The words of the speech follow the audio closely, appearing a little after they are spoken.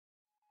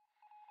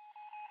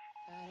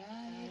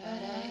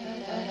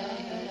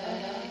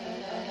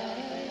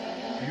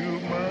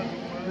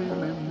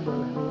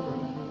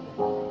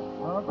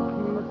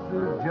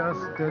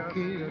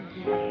مستكين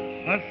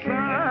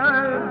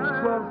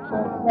أسعد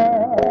والصفا.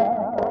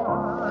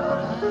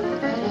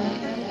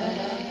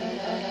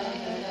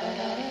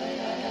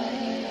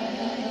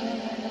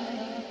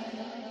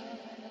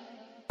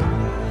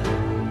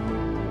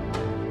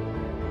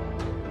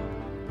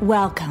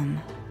 Welcome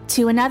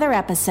to another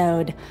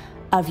episode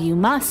of You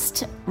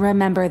Must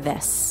Remember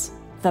This,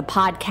 the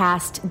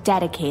podcast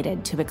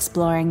dedicated to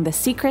exploring the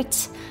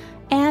secret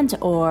and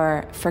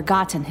or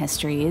forgotten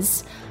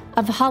histories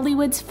of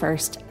Hollywood's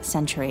first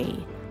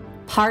century,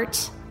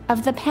 part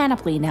of the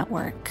Panoply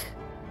Network.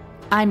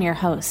 I'm your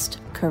host,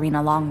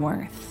 Karina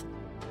Longworth.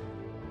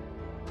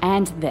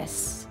 And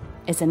this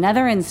is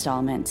another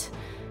installment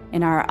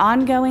in our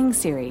ongoing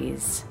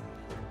series,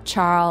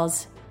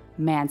 Charles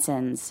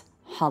Manson's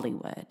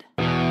Hollywood.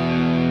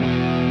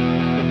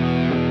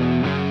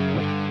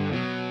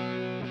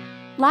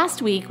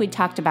 Last week, we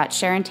talked about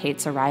Sharon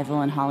Tate's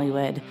arrival in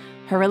Hollywood,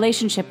 her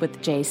relationship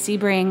with Jay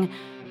Sebring,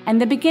 and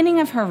the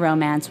beginning of her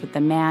romance with the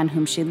man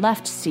whom she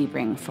left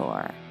Sebring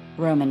for,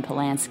 Roman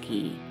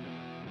Polanski.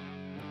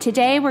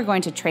 Today, we're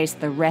going to trace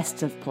the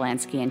rest of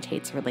Polanski and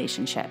Tate's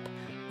relationship,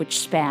 which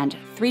spanned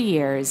 3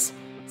 years,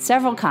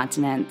 several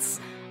continents,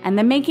 and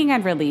the making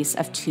and release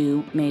of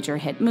 2 major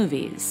hit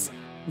movies,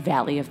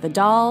 Valley of the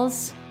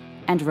Dolls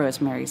and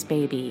Rosemary's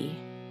Baby.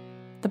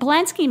 The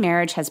Polanski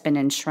marriage has been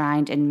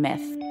enshrined in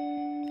myth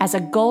as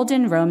a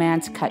golden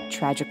romance cut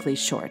tragically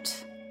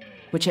short,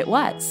 which it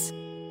was.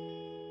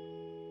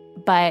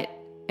 But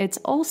it's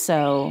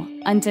also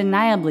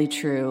undeniably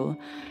true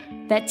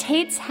that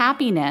Tate's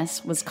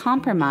happiness was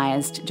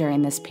compromised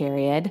during this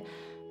period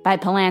by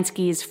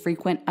Polanski's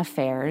frequent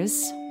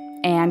affairs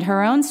and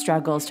her own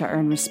struggles to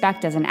earn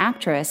respect as an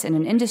actress in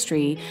an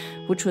industry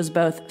which was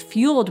both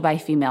fueled by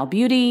female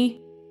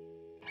beauty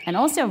and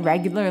also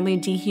regularly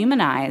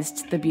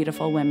dehumanized the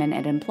beautiful women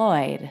it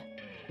employed.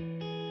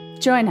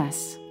 Join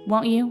us,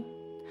 won't you,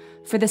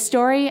 for the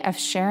story of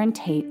Sharon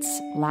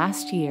Tate's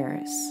last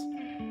years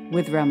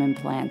with Roman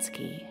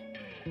Polanski.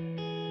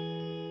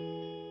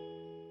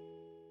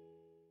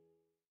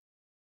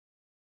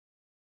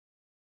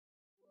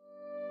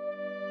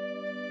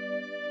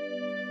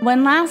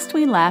 When last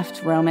we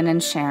left Roman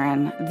and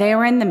Sharon, they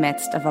were in the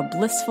midst of a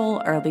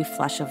blissful early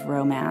flush of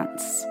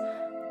romance.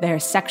 Their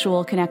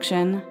sexual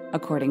connection,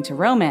 according to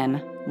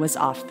Roman, was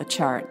off the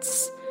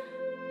charts.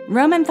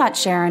 Roman thought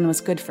Sharon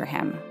was good for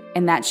him,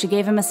 in that she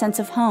gave him a sense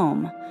of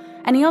home,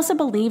 and he also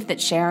believed that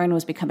Sharon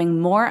was becoming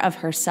more of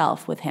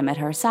herself with him at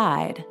her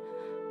side.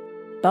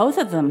 Both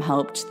of them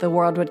hoped the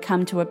world would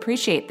come to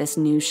appreciate this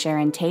new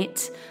Sharon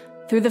Tate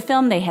through the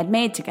film they had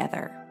made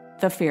together,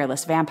 The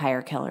Fearless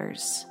Vampire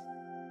Killers.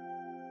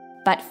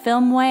 But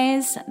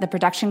Filmways, the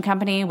production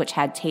company which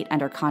had Tate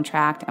under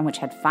contract and which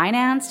had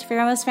financed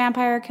Fearless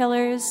Vampire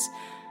Killers,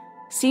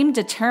 seemed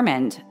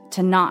determined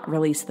to not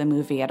release the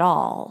movie at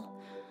all.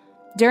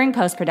 During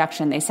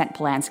post-production, they sent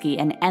Polanski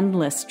an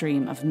endless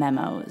stream of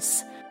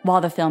memos.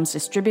 While the film's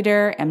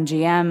distributor,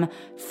 MGM,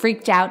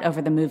 freaked out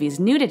over the movie's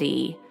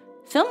nudity,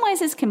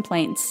 Filmways'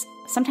 complaints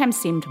sometimes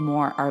seemed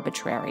more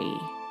arbitrary.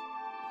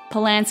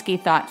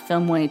 Polanski thought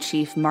Filmway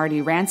chief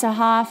Marty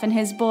Ransohoff and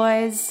his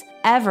boys,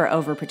 ever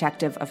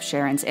overprotective of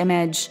Sharon's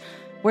image,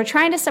 were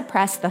trying to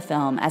suppress the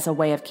film as a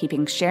way of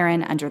keeping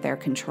Sharon under their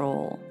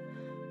control.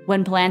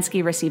 When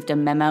Polanski received a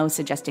memo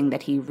suggesting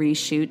that he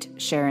reshoot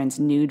Sharon's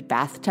nude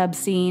bathtub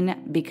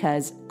scene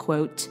because,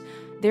 quote,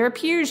 there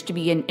appears to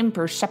be an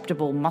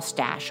imperceptible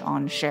mustache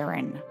on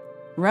Sharon,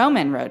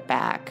 Roman wrote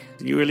back,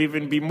 you will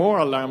even be more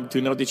alarmed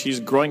to know that she's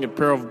growing a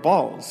pair of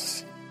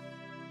balls.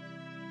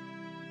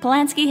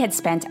 Polanski had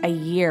spent a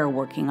year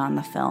working on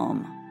the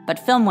film,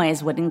 but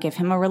Filmways wouldn't give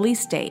him a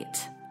release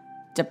date.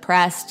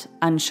 Depressed,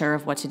 unsure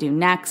of what to do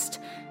next,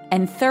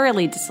 and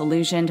thoroughly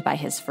disillusioned by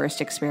his first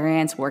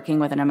experience working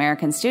with an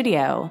American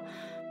studio,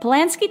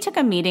 Polanski took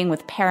a meeting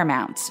with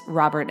Paramount's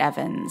Robert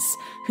Evans,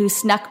 who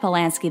snuck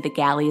Polanski the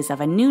galleys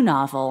of a new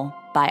novel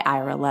by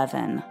Ira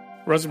Levin.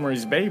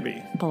 Rosemary's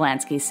Baby,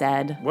 Polanski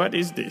said. What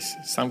is this,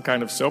 some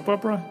kind of soap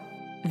opera?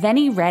 Then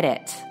he read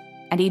it,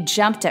 and he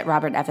jumped at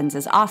Robert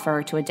Evans'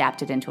 offer to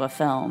adapt it into a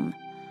film.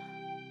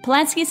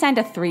 Polanski signed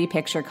a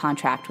 3-picture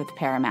contract with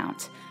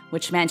Paramount,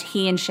 which meant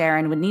he and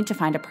Sharon would need to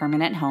find a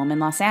permanent home in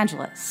Los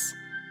Angeles.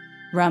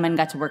 Roman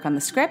got to work on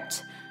the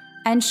script,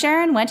 and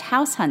Sharon went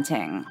house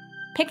hunting,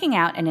 picking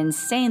out an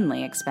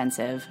insanely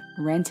expensive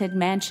rented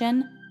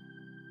mansion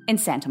in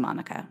Santa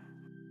Monica.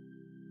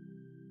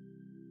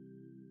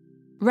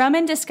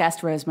 Roman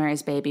discussed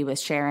Rosemary's Baby with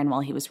Sharon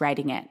while he was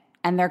writing it,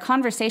 and their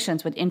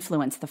conversations would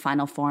influence the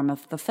final form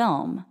of the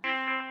film.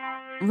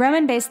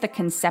 Roman based the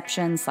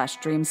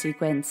conception/dream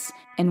sequence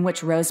in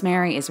which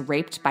Rosemary is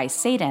raped by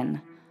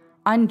Satan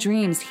on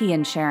dreams he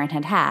and Sharon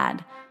had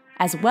had,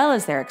 as well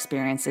as their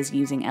experiences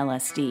using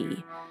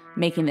LSD,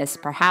 making this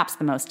perhaps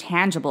the most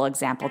tangible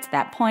example to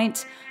that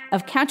point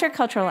of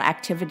countercultural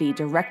activity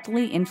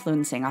directly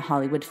influencing a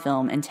Hollywood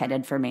film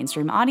intended for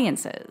mainstream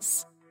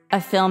audiences.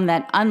 A film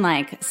that,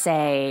 unlike,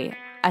 say,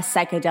 a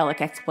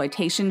psychedelic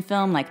exploitation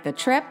film like The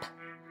Trip,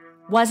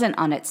 wasn't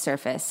on its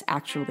surface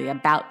actually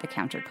about the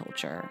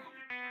counterculture.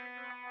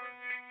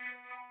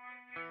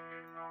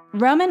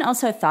 Roman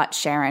also thought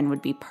Sharon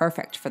would be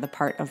perfect for the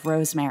part of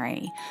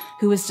Rosemary,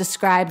 who was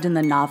described in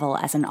the novel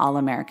as an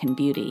all-American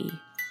beauty.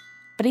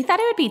 But he thought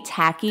it would be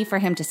tacky for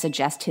him to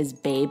suggest his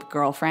babe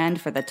girlfriend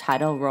for the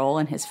title role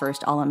in his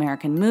first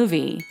all-American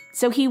movie,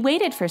 so he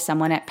waited for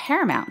someone at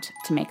Paramount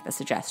to make the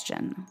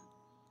suggestion.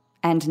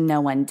 And no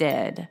one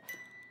did.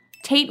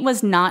 Tate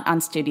was not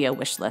on studio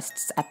wish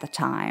lists at the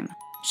time.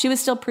 She was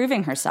still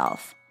proving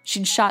herself.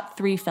 She'd shot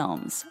 3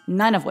 films,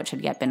 none of which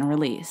had yet been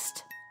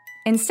released.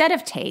 Instead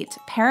of Tate,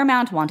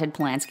 Paramount wanted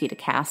Polanski to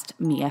cast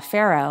Mia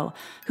Farrow,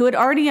 who had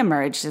already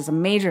emerged as a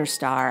major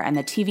star on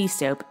the TV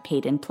soap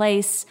Paid in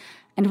Place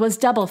and was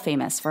double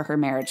famous for her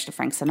marriage to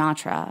Frank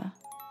Sinatra.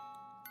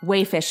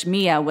 Wayfish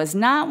Mia was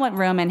not what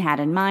Roman had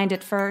in mind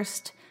at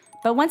first,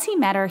 but once he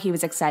met her, he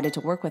was excited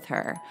to work with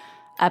her,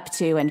 up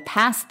to and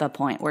past the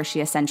point where she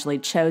essentially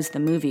chose the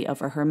movie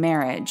over her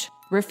marriage,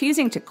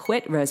 refusing to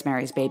quit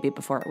Rosemary's Baby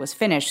before it was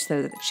finished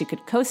so that she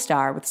could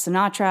co-star with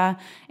Sinatra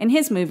in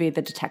his movie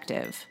The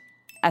Detective,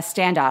 a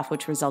standoff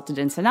which resulted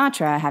in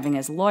Sinatra having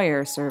his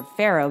lawyer serve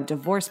Farrow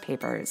divorce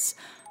papers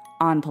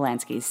on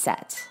Polanski's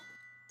set.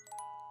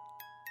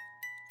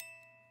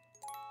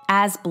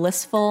 As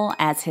blissful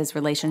as his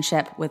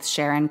relationship with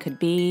Sharon could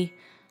be,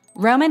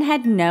 Roman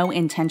had no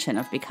intention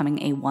of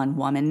becoming a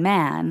one-woman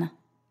man.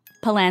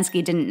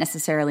 Polanski didn't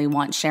necessarily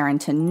want Sharon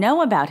to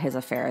know about his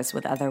affairs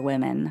with other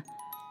women,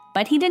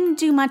 but he didn't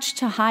do much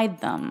to hide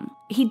them.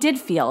 He did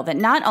feel that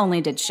not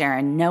only did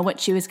Sharon know what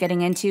she was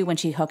getting into when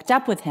she hooked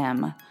up with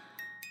him,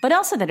 but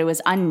also that it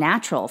was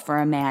unnatural for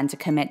a man to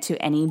commit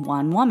to any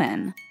one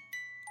woman.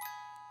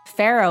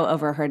 Farrow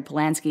overheard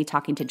Polanski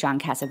talking to John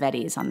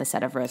Cassavetes on the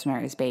set of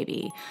Rosemary's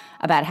Baby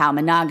about how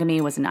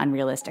monogamy was an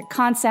unrealistic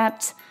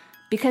concept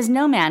because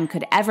no man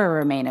could ever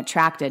remain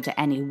attracted to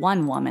any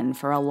one woman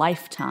for a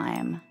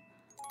lifetime.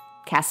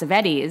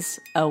 Cassavetes,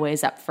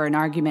 always up for an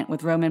argument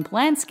with Roman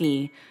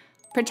Polanski,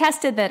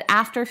 protested that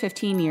after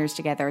 15 years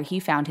together, he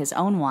found his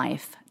own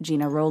wife,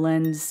 Gena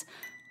Rowlands,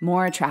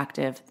 more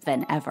attractive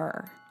than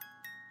ever.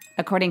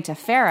 According to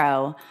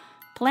Farrow,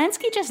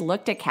 Polanski just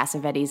looked at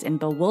Cassavetes in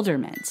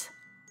bewilderment,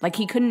 like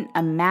he couldn't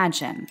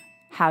imagine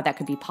how that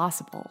could be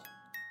possible.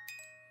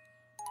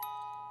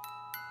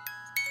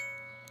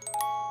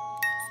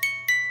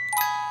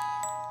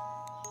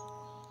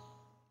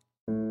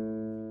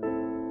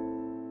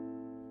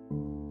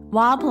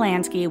 While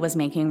Polanski was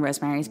making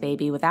Rosemary's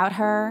Baby without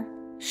her,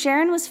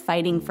 Sharon was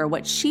fighting for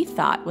what she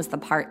thought was the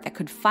part that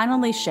could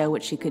finally show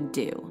what she could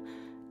do,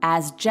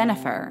 as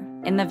Jennifer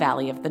in The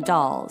Valley of the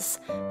Dolls,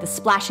 the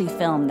splashy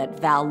film that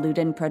Val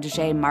Lewton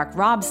protege Mark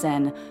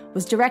Robson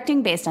was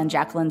directing based on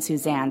Jacqueline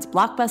Suzanne's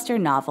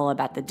blockbuster novel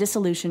about the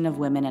dissolution of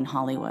women in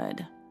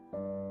Hollywood.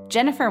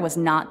 Jennifer was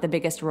not the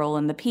biggest role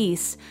in the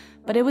piece,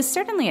 but it was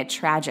certainly a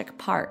tragic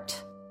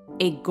part.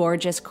 A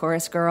gorgeous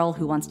chorus girl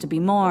who wants to be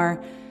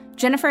more,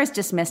 Jennifer is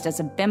dismissed as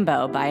a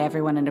bimbo by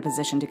everyone in a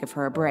position to give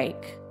her a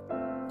break.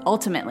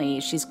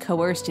 Ultimately, she's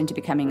coerced into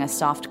becoming a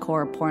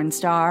soft-core porn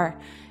star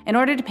in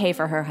order to pay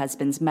for her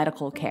husband's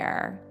medical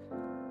care.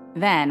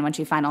 Then, when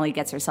she finally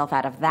gets herself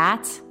out of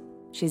that,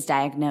 she's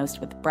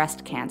diagnosed with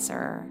breast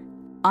cancer.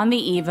 On the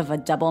eve of a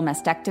double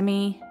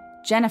mastectomy,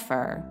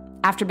 Jennifer,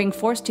 after being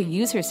forced to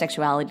use her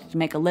sexuality to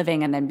make a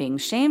living and then being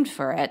shamed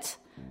for it,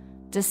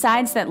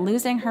 decides that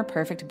losing her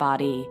perfect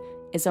body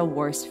is a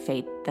worse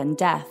fate than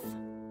death.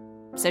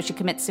 So she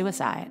commits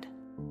suicide.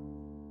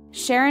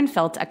 Sharon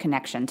felt a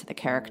connection to the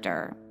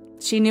character.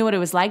 She knew what it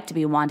was like to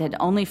be wanted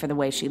only for the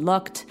way she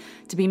looked,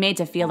 to be made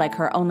to feel like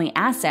her only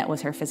asset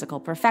was her physical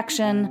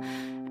perfection,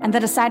 and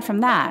that aside from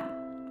that,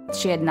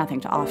 she had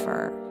nothing to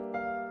offer.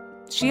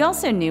 She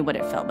also knew what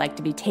it felt like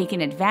to be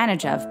taken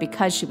advantage of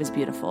because she was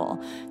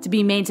beautiful, to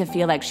be made to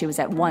feel like she was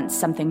at once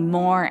something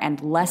more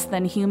and less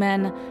than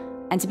human,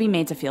 and to be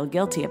made to feel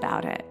guilty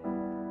about it.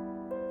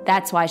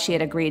 That's why she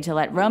had agreed to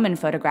let Roman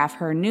photograph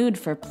her nude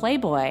for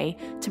Playboy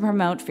to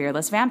promote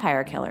Fearless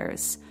Vampire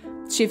Killers.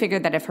 She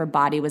figured that if her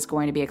body was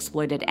going to be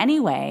exploited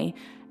anyway,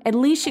 at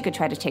least she could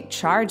try to take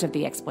charge of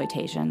the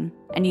exploitation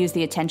and use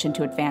the attention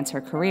to advance her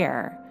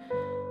career.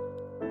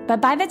 But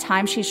by the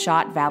time she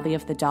shot Valley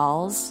of the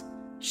Dolls,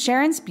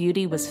 Sharon's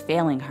beauty was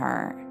failing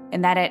her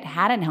in that it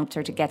hadn't helped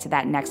her to get to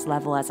that next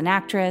level as an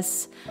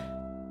actress,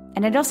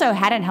 and it also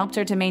hadn't helped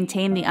her to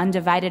maintain the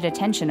undivided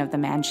attention of the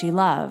man she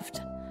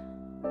loved.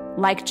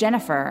 Like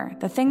Jennifer,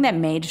 the thing that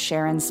made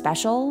Sharon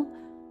special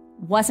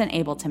wasn't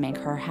able to make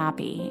her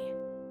happy.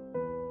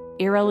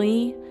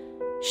 Eerily,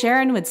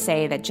 Sharon would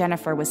say that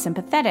Jennifer was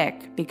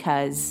sympathetic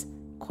because,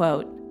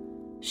 quote,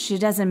 she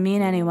doesn't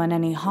mean anyone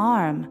any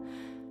harm,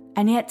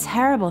 and yet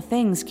terrible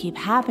things keep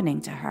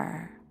happening to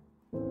her.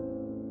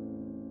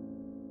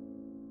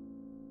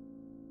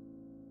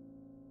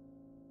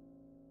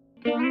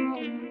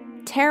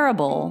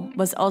 Terrible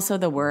was also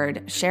the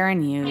word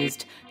Sharon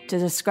used to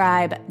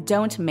describe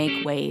Don't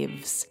Make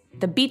Waves,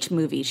 the beach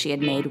movie she had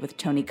made with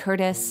Tony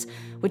Curtis,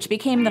 which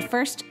became the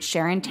first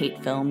Sharon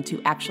Tate film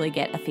to actually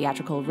get a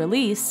theatrical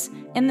release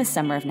in the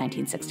summer of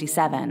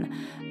 1967,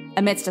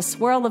 amidst a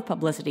swirl of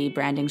publicity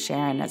branding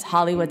Sharon as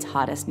Hollywood's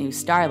hottest new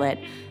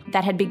starlet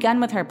that had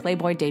begun with her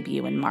Playboy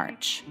debut in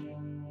March.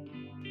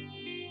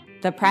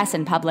 The press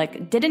and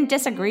public didn't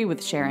disagree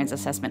with Sharon's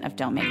assessment of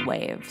Don't Make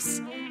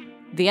Waves.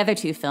 The other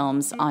two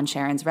films on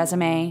Sharon's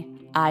resume,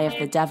 Eye of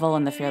the Devil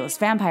and The Fearless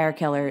Vampire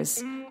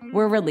Killers,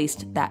 were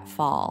released that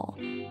fall,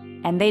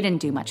 and they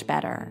didn't do much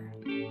better.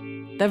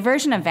 The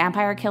version of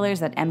Vampire Killers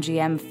that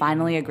MGM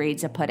finally agreed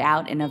to put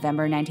out in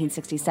November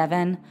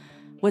 1967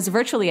 was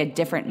virtually a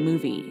different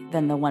movie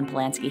than the one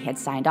Polanski had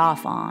signed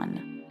off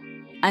on.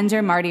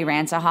 Under Marty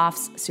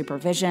Ransohoff's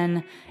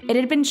supervision, it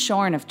had been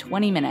shorn of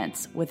 20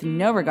 minutes with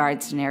no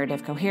regards to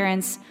narrative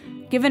coherence,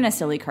 given a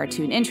silly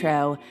cartoon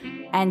intro,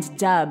 and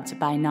dubbed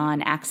by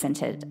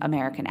non-accented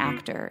American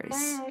actors.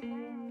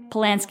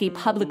 Polanski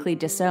publicly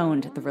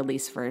disowned the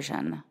release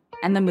version,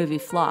 and the movie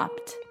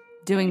flopped,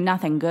 doing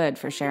nothing good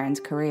for Sharon's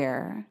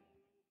career.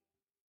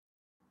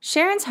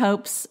 Sharon's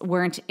hopes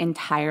weren't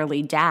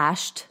entirely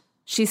dashed.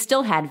 She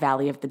still had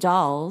Valley of the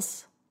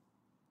Dolls.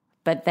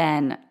 But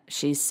then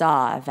she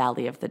saw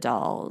Valley of the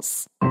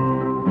Dolls.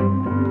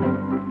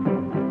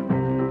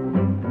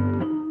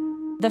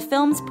 The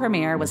film's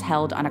premiere was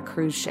held on a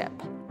cruise ship,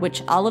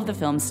 which all of the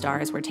film's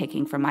stars were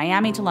taking from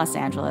Miami to Los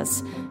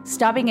Angeles,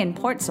 stopping in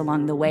ports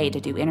along the way to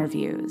do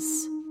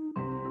interviews.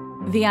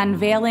 The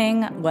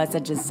unveiling was a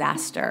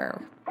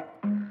disaster.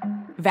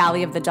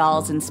 Valley of the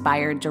Dolls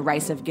inspired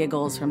derisive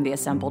giggles from the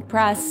assembled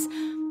press,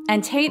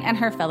 and Tate and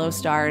her fellow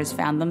stars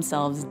found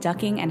themselves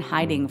ducking and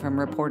hiding from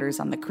reporters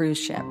on the cruise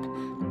ship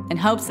in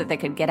hopes that they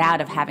could get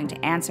out of having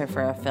to answer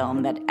for a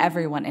film that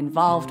everyone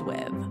involved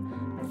with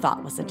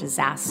thought was a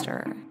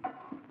disaster.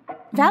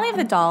 Valley of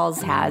the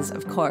Dolls has,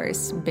 of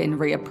course, been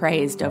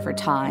reappraised over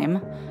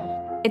time.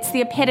 It's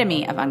the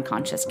epitome of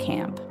unconscious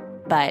camp,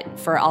 but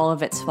for all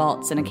of its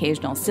faults and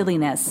occasional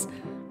silliness,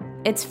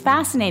 it's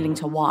fascinating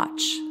to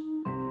watch.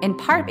 In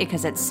part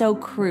because it's so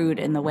crude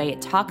in the way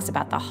it talks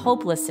about the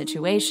hopeless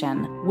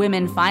situation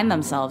women find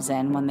themselves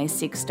in when they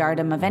seek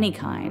stardom of any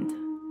kind,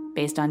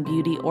 based on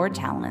beauty or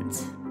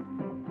talent.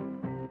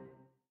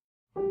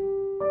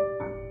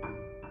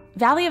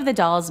 Valley of the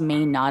Dolls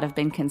may not have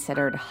been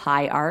considered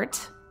high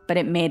art, but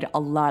it made a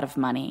lot of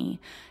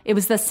money. It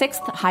was the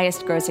 6th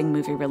highest grossing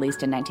movie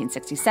released in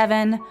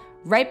 1967,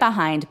 right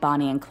behind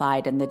Bonnie and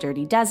Clyde and the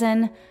Dirty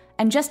Dozen,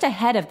 and just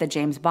ahead of the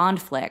James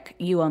Bond flick,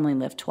 You Only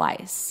Live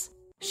Twice.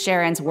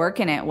 Sharon's work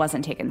in it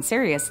wasn't taken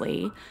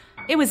seriously.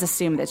 It was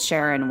assumed that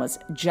Sharon was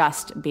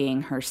just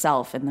being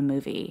herself in the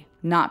movie,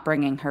 not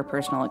bringing her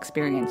personal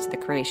experience to the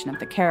creation of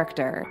the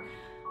character.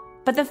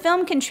 But the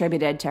film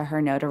contributed to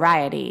her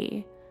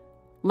notoriety.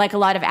 Like a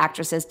lot of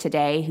actresses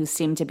today who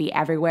seem to be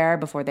everywhere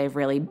before they've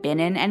really been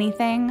in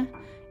anything,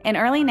 in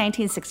early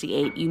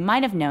 1968, you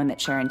might have known that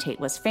Sharon Tate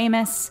was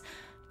famous,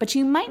 but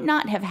you might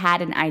not have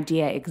had an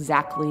idea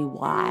exactly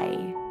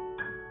why.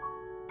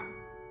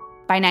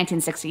 By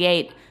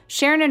 1968,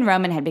 Sharon and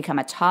Roman had become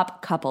a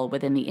top couple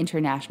within the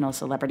international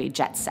celebrity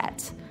jet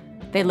set.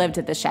 They lived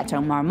at the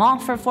Chateau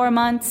Marmont for 4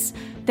 months,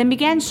 then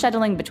began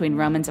shuttling between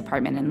Roman's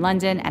apartment in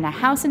London and a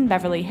house in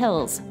Beverly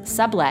Hills,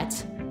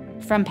 sublet,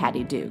 from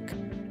Patty Duke.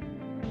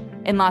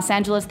 In Los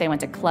Angeles, they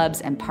went to clubs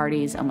and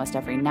parties almost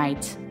every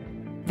night.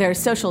 Their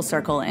social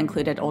circle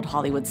included old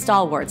Hollywood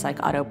stalwarts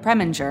like Otto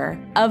Preminger,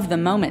 of the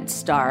moment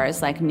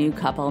stars like new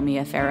couple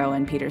Mia Farrow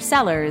and Peter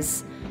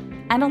Sellers,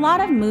 and a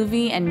lot of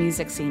movie and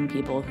music scene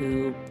people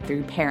who,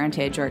 through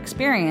parentage or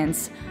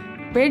experience,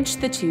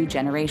 bridged the two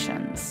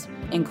generations,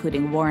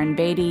 including Warren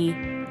Beatty,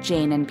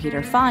 Jane and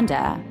Peter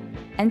Fonda,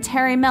 and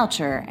Terry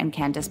Melcher and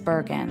Candice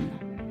Bergen.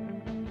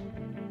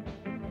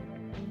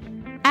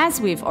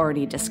 As we've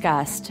already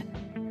discussed,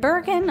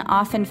 Bergen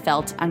often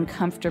felt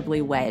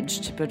uncomfortably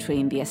wedged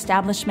between the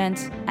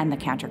establishment and the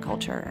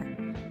counterculture.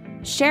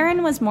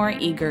 Sharon was more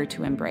eager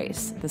to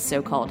embrace the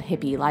so-called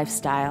hippie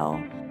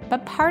lifestyle,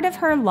 but part of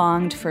her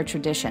longed for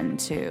tradition,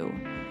 too.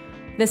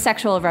 The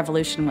sexual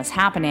revolution was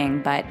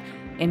happening, but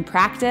in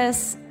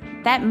practice,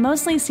 that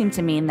mostly seemed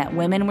to mean that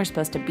women were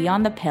supposed to be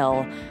on the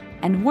pill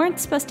and weren't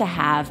supposed to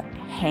have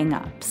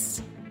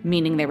hang-ups,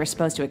 meaning they were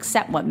supposed to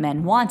accept what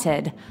men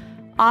wanted,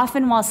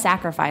 often while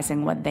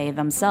sacrificing what they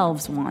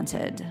themselves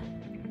wanted.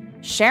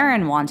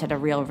 Sharon wanted a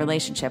real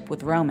relationship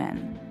with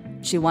Roman.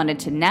 She wanted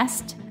to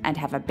nest and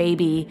have a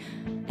baby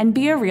and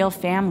be a real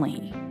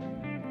family.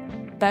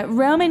 But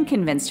Roman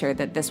convinced her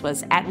that this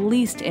was at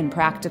least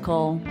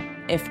impractical,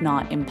 if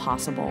not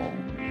impossible.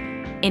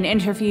 In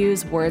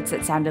interviews, words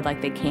that sounded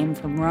like they came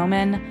from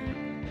Roman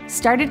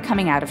started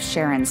coming out of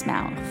Sharon's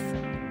mouth.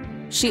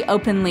 She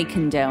openly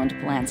condoned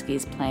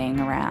Polanski's playing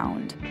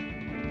around.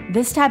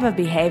 "This type of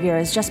behavior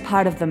is just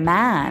part of the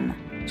man,"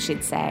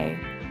 she'd say.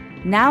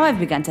 "Now I've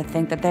begun to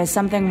think that there's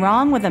something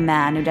wrong with a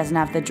man who doesn't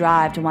have the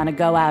drive to want to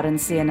go out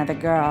and see another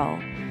girl.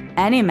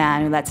 Any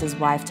man who lets his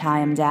wife tie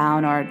him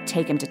down or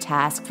take him to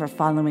task for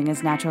following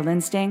his natural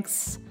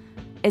instincts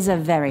is a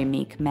very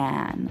meek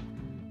man.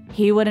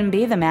 He wouldn't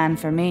be the man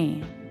for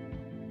me."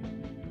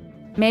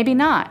 Maybe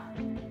not,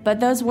 but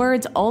those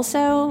words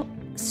also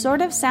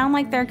sort of sound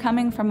like they're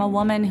coming from a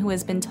woman who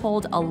has been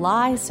told a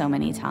lie so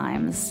many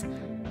times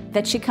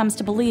that she comes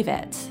to believe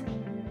it.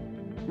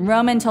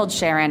 Roman told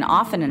Sharon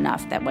often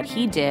enough that what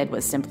he did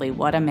was simply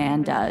what a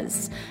man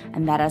does,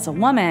 and that as a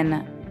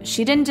woman,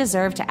 she didn't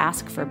deserve to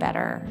ask for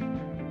better.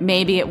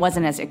 Maybe it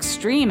wasn't as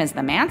extreme as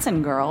the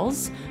Manson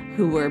girls,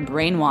 who were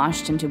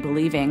brainwashed into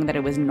believing that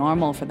it was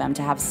normal for them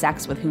to have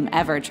sex with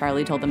whomever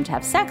Charlie told them to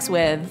have sex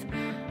with.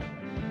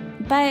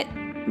 But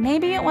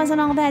maybe it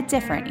wasn't all that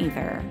different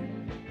either.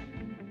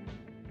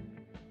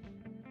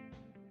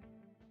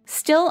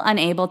 Still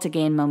unable to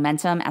gain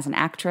momentum as an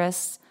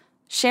actress,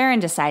 Sharon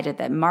decided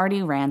that Marty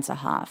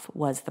Ransohoff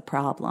was the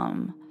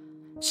problem.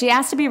 She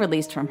asked to be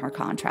released from her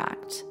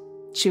contract.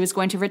 She was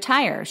going to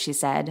retire, she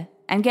said,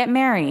 and get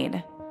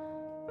married.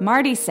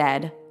 Marty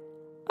said,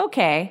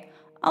 "Okay,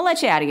 I'll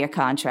let you out of your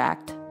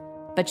contract,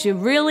 but you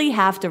really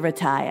have to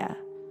retire."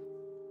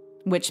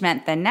 Which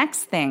meant the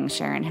next thing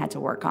Sharon had to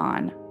work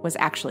on was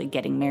actually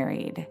getting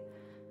married.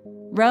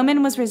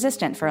 Roman was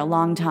resistant for a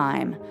long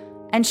time,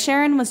 and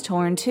Sharon was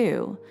torn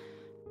too.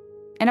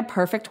 In a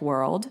perfect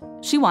world,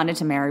 she wanted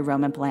to marry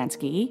Roman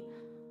Polanski,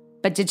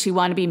 but did she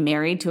want to be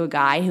married to a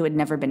guy who had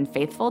never been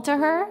faithful to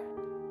her?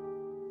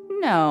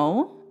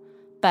 No,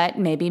 but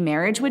maybe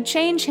marriage would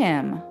change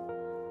him.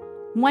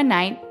 One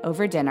night,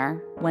 over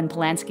dinner, when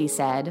Polanski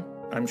said,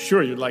 "I'm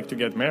sure you'd like to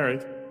get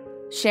married."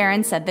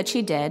 Sharon said that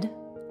she did,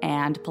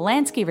 and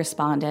Polanski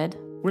responded,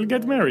 "We'll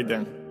get married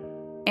then."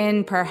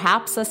 In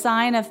perhaps a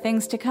sign of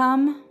things to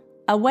come,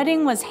 a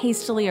wedding was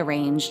hastily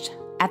arranged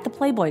at the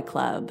Playboy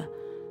Club.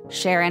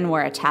 Sharon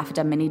wore a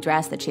taffeta mini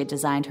dress that she had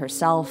designed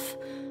herself.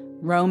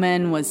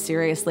 Roman was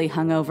seriously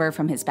hungover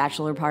from his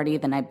bachelor party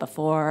the night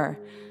before.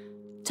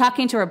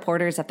 Talking to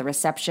reporters at the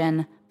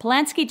reception,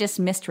 Polanski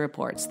dismissed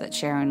reports that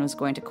Sharon was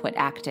going to quit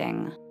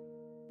acting.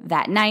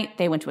 That night,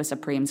 they went to a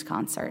Supremes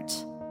concert.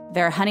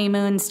 Their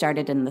honeymoon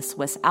started in the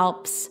Swiss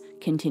Alps,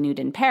 continued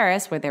in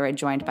Paris, where they were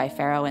joined by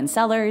Farrow and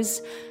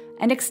Sellers,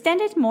 and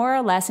extended more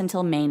or less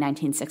until May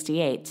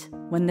 1968,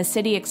 when the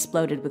city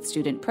exploded with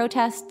student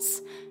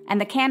protests,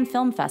 and the Cannes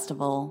Film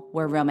Festival,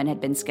 where Roman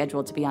had been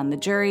scheduled to be on the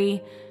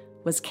jury,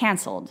 was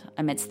canceled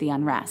amidst the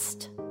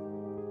unrest.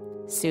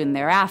 Soon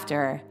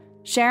thereafter,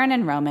 Sharon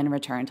and Roman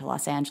returned to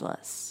Los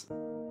Angeles.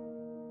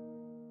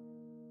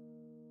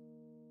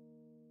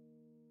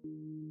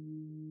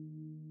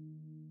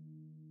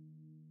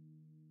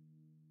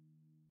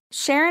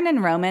 Sharon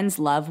and Roman's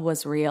love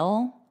was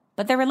real,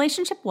 but their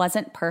relationship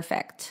wasn't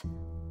perfect.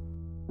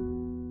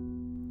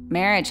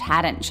 Marriage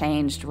hadn't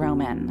changed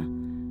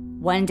Roman.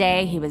 One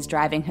day, he was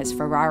driving his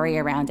Ferrari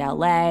around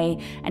LA,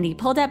 and he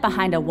pulled up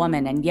behind a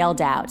woman and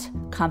yelled out,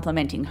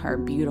 complimenting her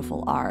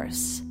beautiful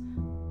arse.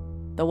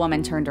 The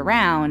woman turned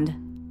around,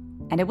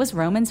 and it was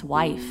Roman's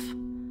wife.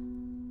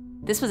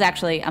 This was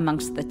actually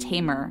amongst the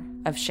tamer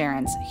of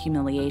Sharon's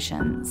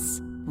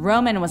humiliations.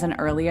 Roman was an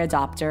early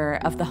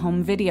adopter of the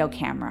home video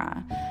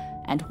camera,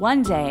 and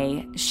one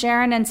day,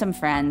 Sharon and some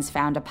friends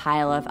found a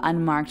pile of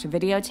unmarked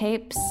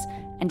videotapes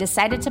and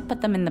decided to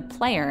put them in the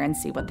player and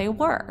see what they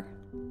were.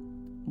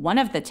 One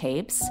of the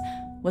tapes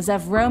was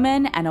of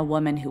Roman and a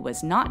woman who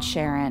was not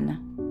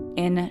Sharon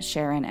in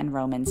Sharon and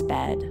Roman's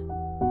bed.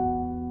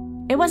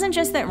 It wasn't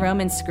just that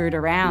Roman screwed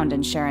around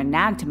and Sharon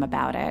nagged him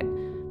about it.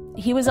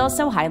 He was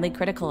also highly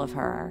critical of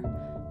her.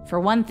 For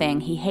one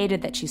thing, he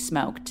hated that she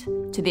smoked,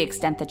 to the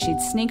extent that she'd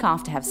sneak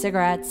off to have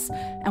cigarettes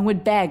and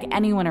would beg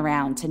anyone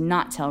around to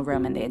not tell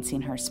Roman they had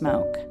seen her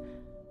smoke.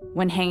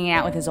 When hanging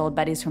out with his old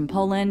buddies from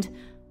Poland,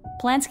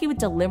 Polanski would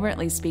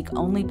deliberately speak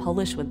only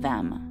Polish with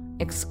them,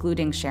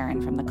 excluding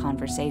Sharon from the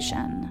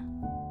conversation.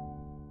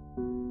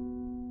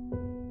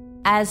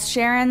 As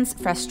Sharon's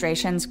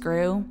frustrations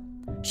grew,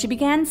 she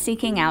began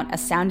seeking out a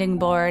sounding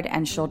board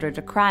and shoulder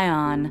to cry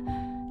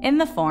on in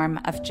the form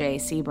of Jay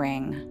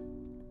Sebring.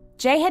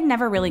 Jay had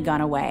never really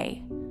gone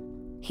away.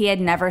 He had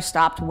never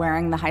stopped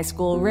wearing the high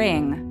school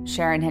ring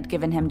Sharon had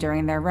given him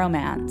during their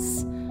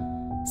romance.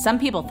 Some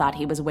people thought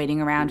he was waiting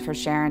around for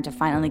Sharon to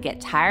finally get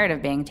tired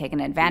of being taken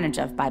advantage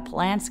of by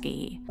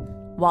Polanski.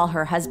 While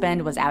her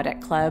husband was out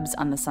at clubs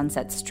on the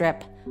Sunset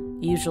Strip,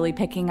 usually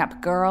picking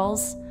up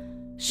girls,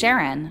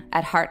 Sharon,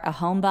 at heart a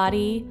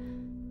homebody,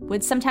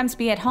 would sometimes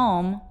be at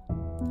home,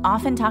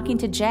 often talking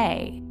to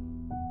Jay.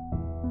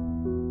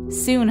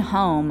 Soon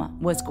home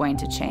was going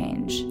to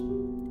change.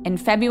 In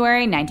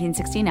February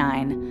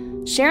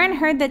 1969, Sharon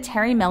heard that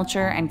Terry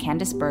Melcher and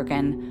Candice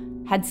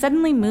Bergen had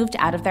suddenly moved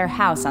out of their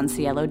house on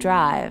Cielo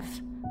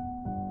Drive.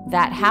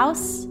 That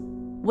house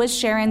was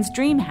Sharon's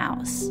dream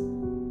house,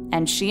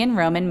 and she and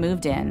Roman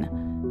moved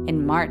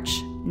in March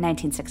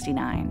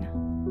 1969.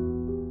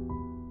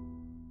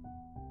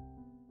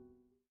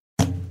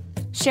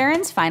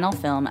 Sharon's final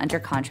film under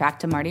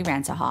contract to Marty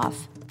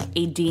Ransohoff,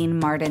 a Dean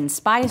Martin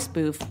spy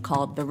spoof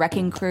called The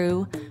Wrecking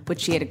Crew, which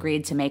she had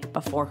agreed to make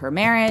before her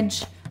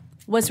marriage,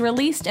 was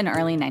released in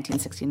early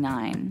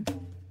 1969.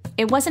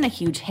 It wasn't a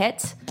huge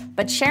hit,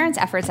 but Sharon's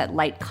efforts at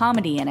light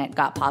comedy in it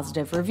got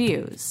positive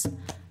reviews.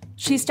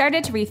 She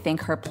started to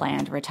rethink her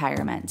planned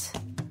retirement.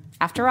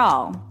 After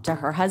all, to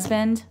her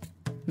husband,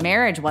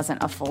 marriage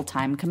wasn't a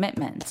full-time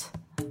commitment.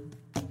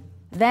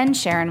 Then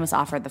Sharon was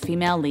offered the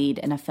female lead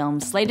in a film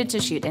slated to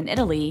shoot in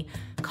Italy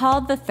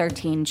called The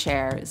 13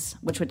 Chairs,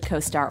 which would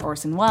co-star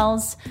Orson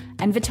Welles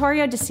and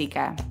Vittorio De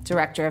Sica,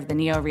 director of the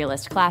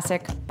neo-realist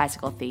classic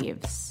Bicycle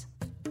Thieves.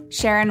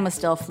 Sharon was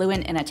still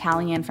fluent in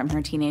Italian from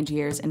her teenage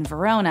years in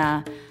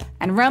Verona,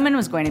 and Roman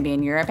was going to be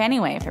in Europe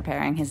anyway,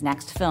 preparing his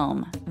next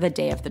film, The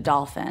Day of the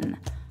Dolphin.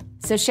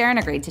 So Sharon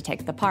agreed to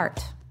take the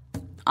part.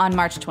 On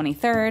March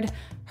 23rd,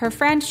 her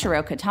friend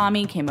Shiro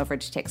Katami came over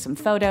to take some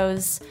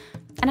photos,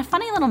 and a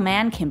funny little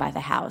man came by the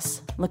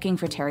house looking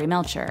for Terry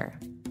Melcher.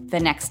 The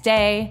next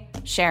day,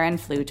 Sharon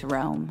flew to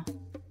Rome.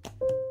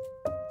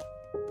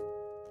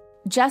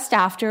 Just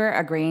after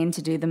agreeing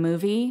to do the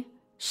movie,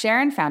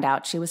 Sharon found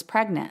out she was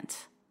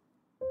pregnant.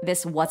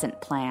 This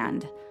wasn't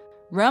planned.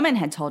 Roman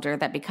had told her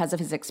that because of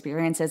his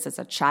experiences as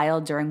a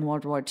child during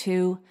World War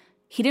II,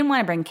 he didn't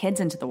want to bring kids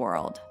into the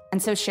world,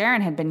 and so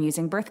Sharon had been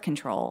using birth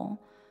control.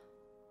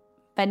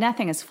 But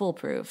nothing is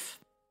foolproof.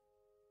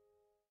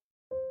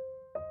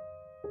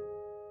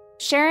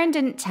 Sharon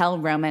didn't tell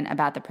Roman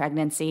about the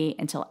pregnancy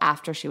until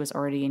after she was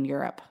already in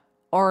Europe,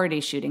 already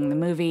shooting the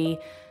movie,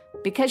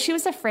 because she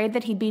was afraid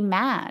that he'd be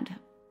mad,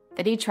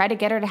 that he'd try to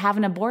get her to have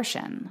an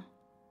abortion.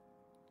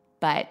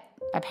 But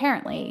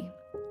apparently,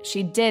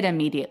 she did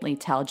immediately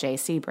tell Jay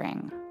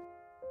Sebring.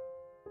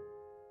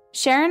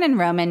 Sharon and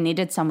Roman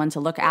needed someone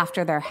to look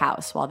after their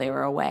house while they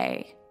were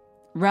away.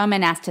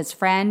 Roman asked his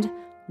friend,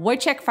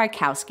 Wojciech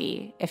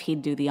Frykowski, if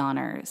he'd do the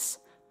honors.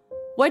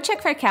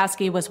 Wojciech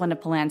Frykowski was one of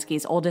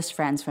Polanski's oldest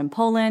friends from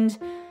Poland,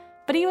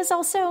 but he was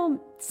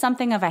also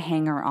something of a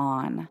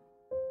hanger-on.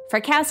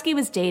 Frykowski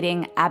was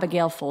dating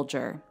Abigail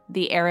Folger,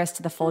 the heiress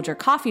to the Folger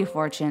coffee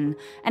fortune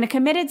and a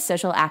committed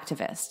social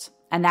activist,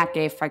 and that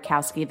gave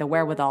Frykowski the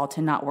wherewithal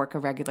to not work a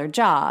regular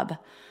job.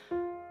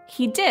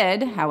 He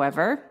did,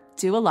 however,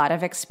 do a lot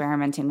of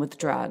experimenting with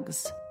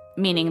drugs,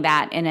 meaning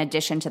that in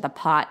addition to the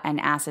pot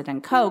and acid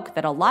and coke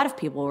that a lot of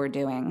people were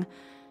doing,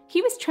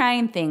 he was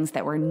trying things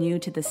that were new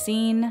to the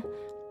scene,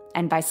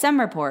 and by some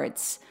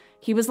reports,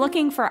 he was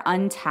looking for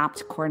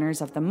untapped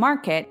corners of the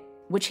market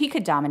which he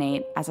could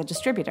dominate as a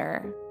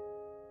distributor.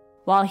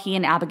 While he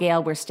and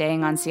Abigail were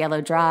staying on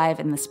Cielo Drive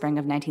in the spring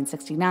of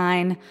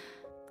 1969,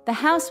 the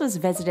house was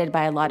visited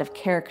by a lot of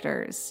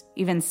characters,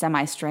 even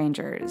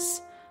semi-strangers.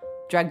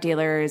 Drug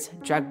dealers,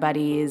 drug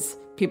buddies,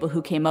 people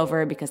who came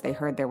over because they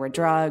heard there were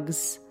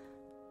drugs.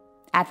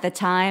 At the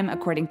time,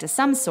 according to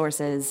some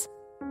sources,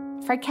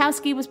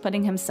 Frykowski was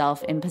putting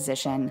himself in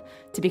position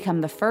to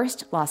become the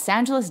first Los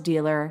Angeles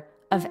dealer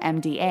of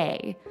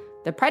MDA,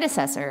 the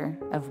predecessor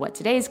of what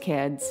today's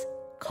kids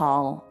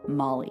call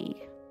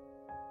Molly.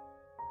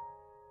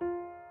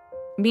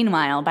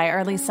 Meanwhile, by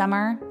early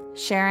summer,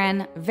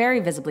 Sharon, very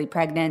visibly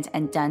pregnant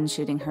and done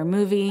shooting her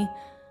movie,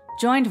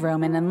 joined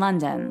Roman in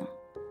London.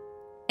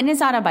 In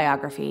his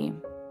autobiography,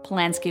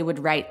 Polanski would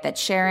write that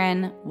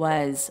Sharon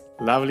was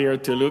lovelier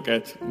to look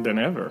at than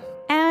ever.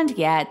 And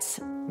yet,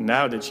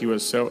 now that she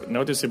was so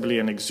noticeably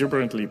and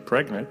exuberantly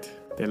pregnant,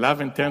 the love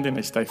and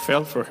tenderness I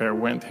felt for her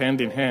went hand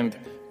in hand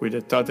with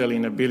a total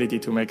inability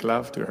to make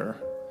love to her.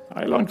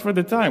 I longed for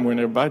the time when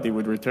her body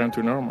would return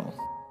to normal.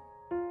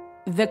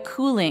 The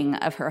cooling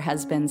of her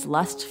husband's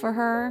lust for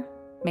her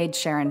made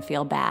Sharon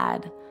feel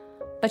bad,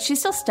 but she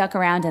still stuck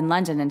around in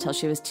London until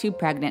she was too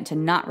pregnant to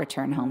not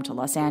return home to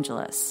Los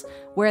Angeles,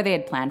 where they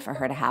had planned for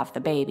her to have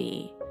the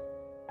baby.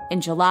 In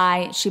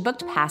July, she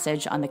booked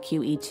passage on the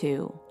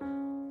QE2.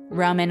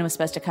 Roman was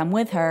supposed to come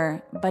with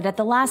her, but at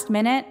the last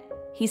minute,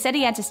 he said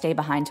he had to stay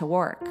behind to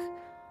work.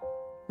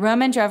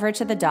 Roman drove her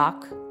to the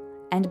dock,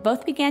 and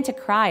both began to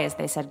cry as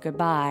they said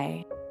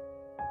goodbye.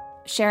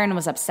 Sharon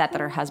was upset that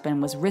her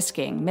husband was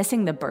risking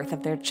missing the birth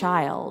of their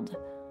child.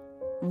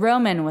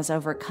 Roman was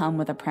overcome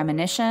with a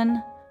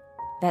premonition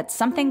that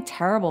something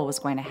terrible was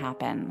going to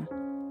happen.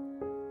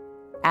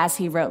 As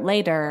he wrote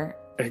later,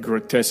 a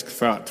grotesque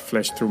thought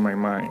flashed through my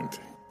mind.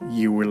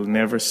 You will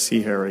never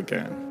see her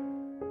again.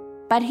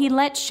 But he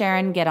let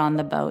Sharon get on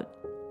the boat.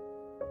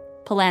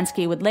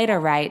 Polanski would later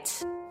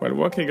write, while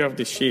walking off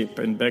the ship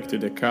and back to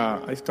the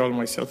car, I told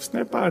myself,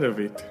 snap out of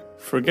it.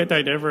 Forget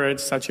I'd ever had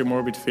such a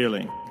morbid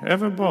feeling.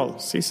 Have a ball,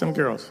 see some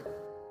girls.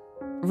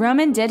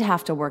 Roman did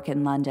have to work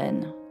in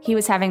London. He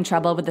was having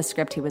trouble with the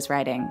script he was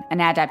writing,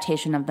 an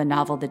adaptation of the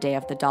novel The Day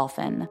of the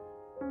Dolphin.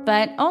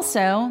 But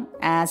also,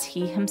 as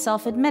he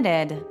himself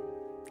admitted,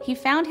 he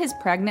found his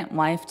pregnant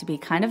wife to be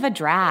kind of a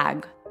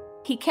drag.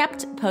 He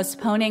kept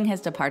postponing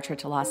his departure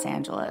to Los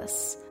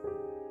Angeles.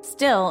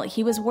 Still,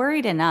 he was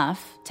worried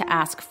enough to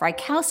ask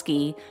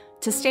Frykowski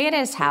to stay at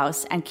his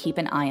house and keep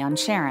an eye on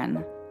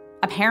Sharon,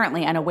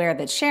 apparently unaware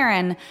that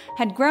Sharon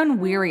had grown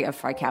weary of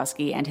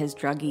Frykowski and his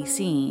druggy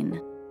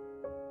scene.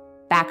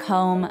 Back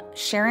home,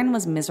 Sharon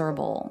was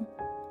miserable.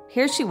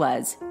 Here she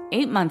was,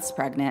 8 months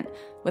pregnant,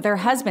 with her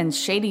husband's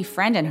shady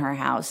friend in her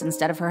house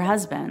instead of her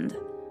husband.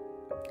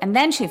 And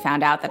then she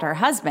found out that her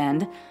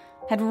husband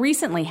had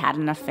recently had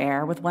an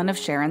affair with one of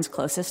Sharon's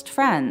closest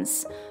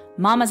friends,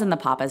 Mamas and the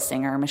Papas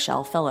singer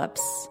Michelle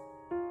Phillips.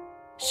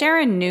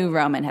 Sharon knew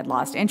Roman had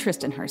lost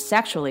interest in her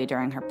sexually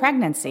during her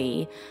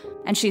pregnancy,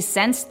 and she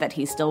sensed that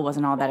he still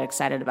wasn't all that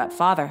excited about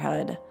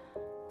fatherhood.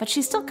 But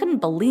she still couldn't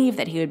believe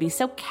that he would be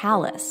so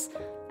callous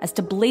as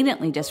to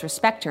blatantly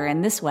disrespect her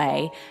in this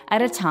way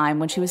at a time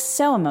when she was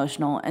so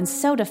emotional and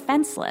so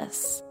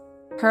defenseless.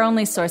 Her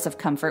only source of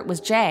comfort was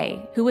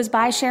Jay, who was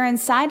by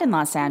Sharon's side in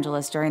Los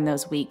Angeles during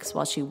those weeks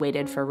while she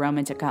waited for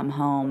Roman to come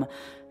home,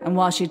 and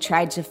while she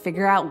tried to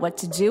figure out what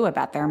to do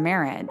about their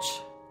marriage.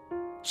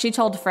 She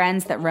told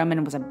friends that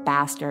Roman was a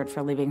bastard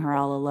for leaving her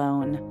all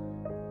alone.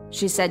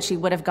 She said she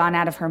would have gone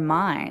out of her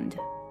mind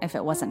if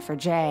it wasn't for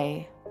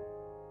Jay.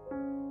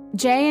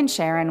 Jay and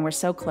Sharon were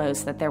so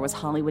close that there was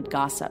Hollywood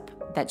gossip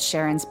that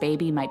Sharon's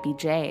baby might be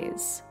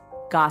Jay's.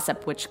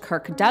 Gossip which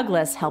Kirk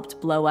Douglas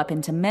helped blow up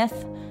into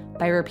myth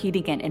by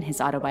repeating it in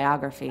his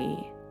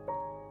autobiography.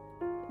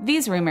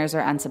 These rumors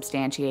are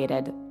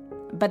unsubstantiated,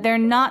 but they're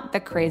not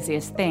the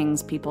craziest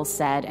things people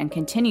said and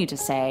continue to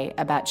say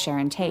about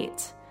Sharon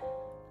Tate.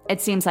 It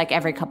seems like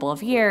every couple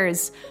of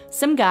years,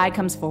 some guy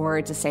comes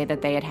forward to say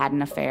that they had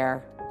an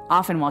affair,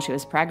 often while she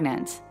was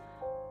pregnant.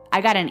 I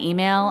got an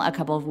email a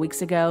couple of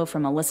weeks ago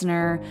from a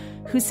listener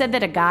who said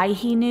that a guy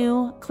he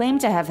knew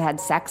claimed to have had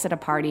sex at a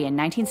party in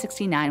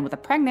 1969 with a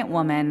pregnant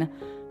woman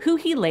who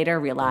he later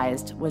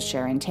realized was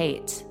Sharon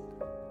Tate.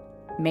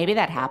 Maybe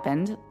that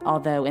happened,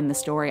 although in the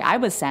story I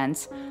was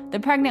sent, the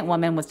pregnant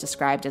woman was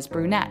described as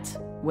brunette,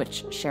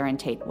 which Sharon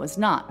Tate was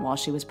not while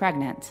she was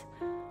pregnant.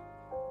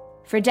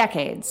 For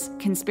decades,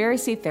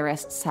 conspiracy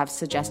theorists have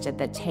suggested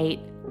that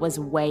Tate was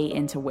way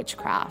into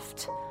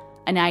witchcraft,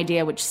 an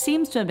idea which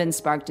seems to have been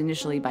sparked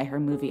initially by her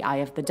movie Eye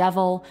of the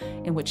Devil,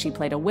 in which she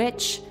played a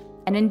witch,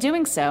 and in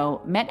doing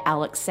so, met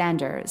Alex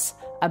Sanders,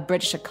 a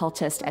British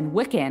occultist and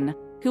Wiccan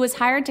who was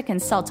hired to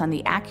consult on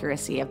the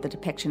accuracy of the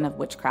depiction of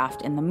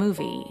witchcraft in the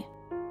movie.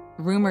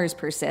 Rumors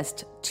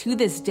persist to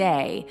this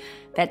day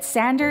that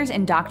Sanders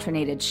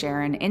indoctrinated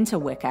Sharon into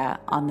Wicca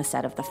on the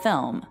set of the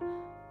film.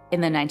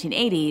 In the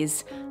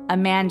 1980s, a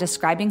man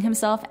describing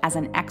himself as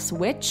an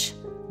ex-witch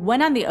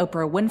went on the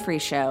Oprah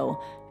Winfrey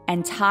Show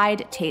and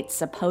tied Tate's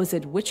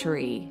supposed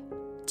witchery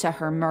to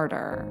her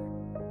murder.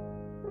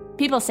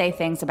 People say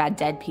things about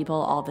dead people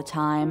all the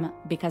time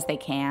because they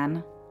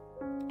can,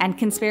 and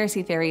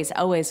conspiracy theories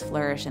always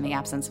flourish in the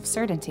absence of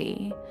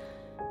certainty.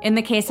 In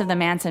the case of the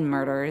Manson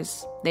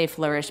murders, they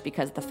flourish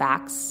because the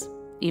facts,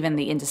 even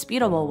the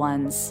indisputable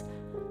ones,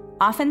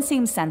 often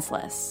seem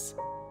senseless.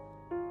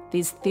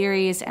 These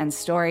theories and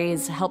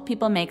stories help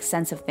people make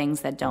sense of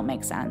things that don't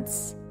make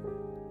sense.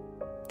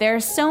 There are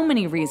so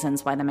many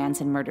reasons why the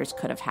Manson murders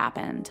could have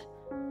happened.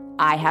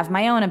 I have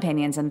my own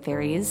opinions and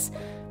theories,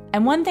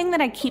 and one thing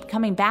that I keep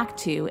coming back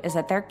to is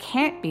that there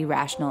can't be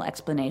rational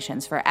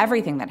explanations for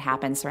everything that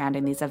happens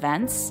surrounding these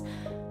events,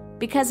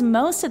 because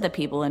most of the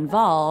people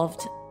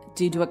involved,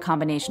 due to a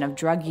combination of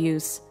drug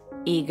use,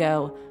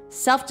 ego,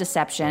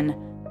 self-deception,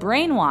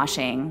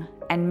 brainwashing,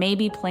 and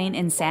maybe plain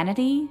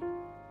insanity,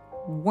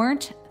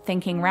 weren't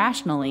thinking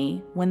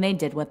rationally when they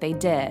did what they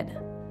did.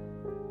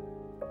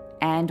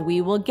 And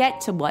we will get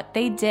to what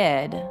they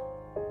did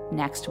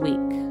next week.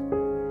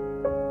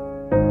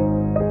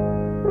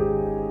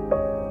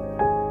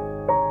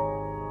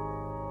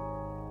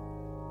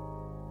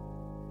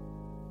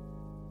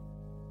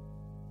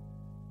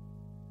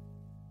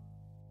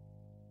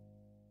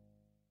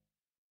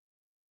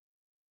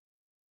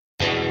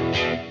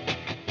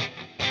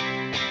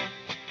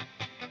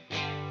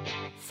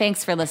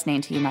 Thanks for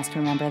listening to You Must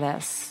Remember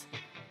This.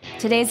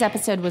 Today's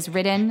episode was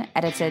written,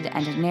 edited,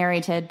 and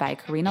narrated by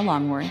Karina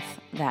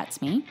Longworth.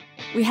 That's me.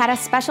 We had a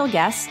special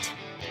guest.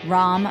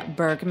 Ram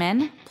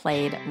Bergman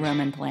played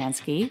Roman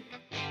Polanski.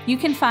 You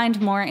can find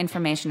more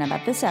information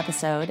about this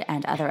episode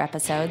and other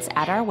episodes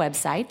at our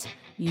website,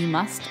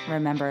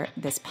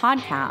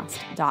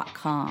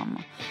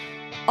 youmustrememberthispodcast.com.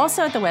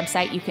 Also at the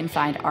website, you can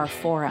find our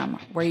forum,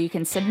 where you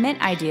can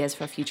submit ideas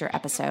for future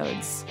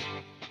episodes.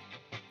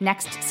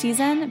 Next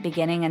season,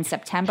 beginning in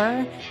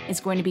September,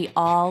 is going to be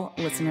all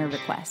listener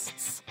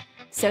requests.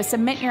 So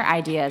submit your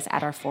ideas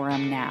at our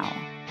forum now.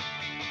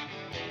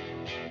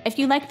 If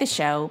you like the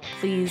show,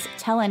 please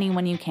tell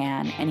anyone you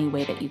can, any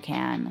way that you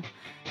can.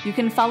 You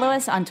can follow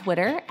us on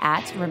Twitter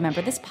at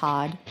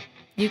RememberThisPod.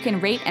 You can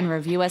rate and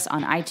review us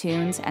on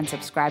iTunes and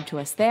subscribe to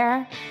us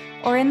there,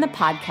 or in the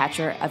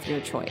podcatcher of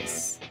your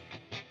choice.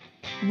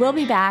 We'll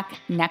be back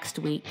next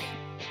week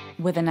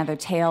with another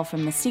tale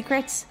from the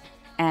secrets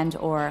and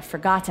or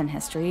forgotten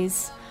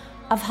histories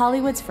of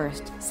Hollywood's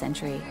first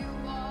century.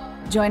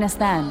 Join us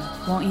then,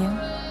 won't you?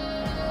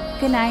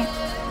 Good night.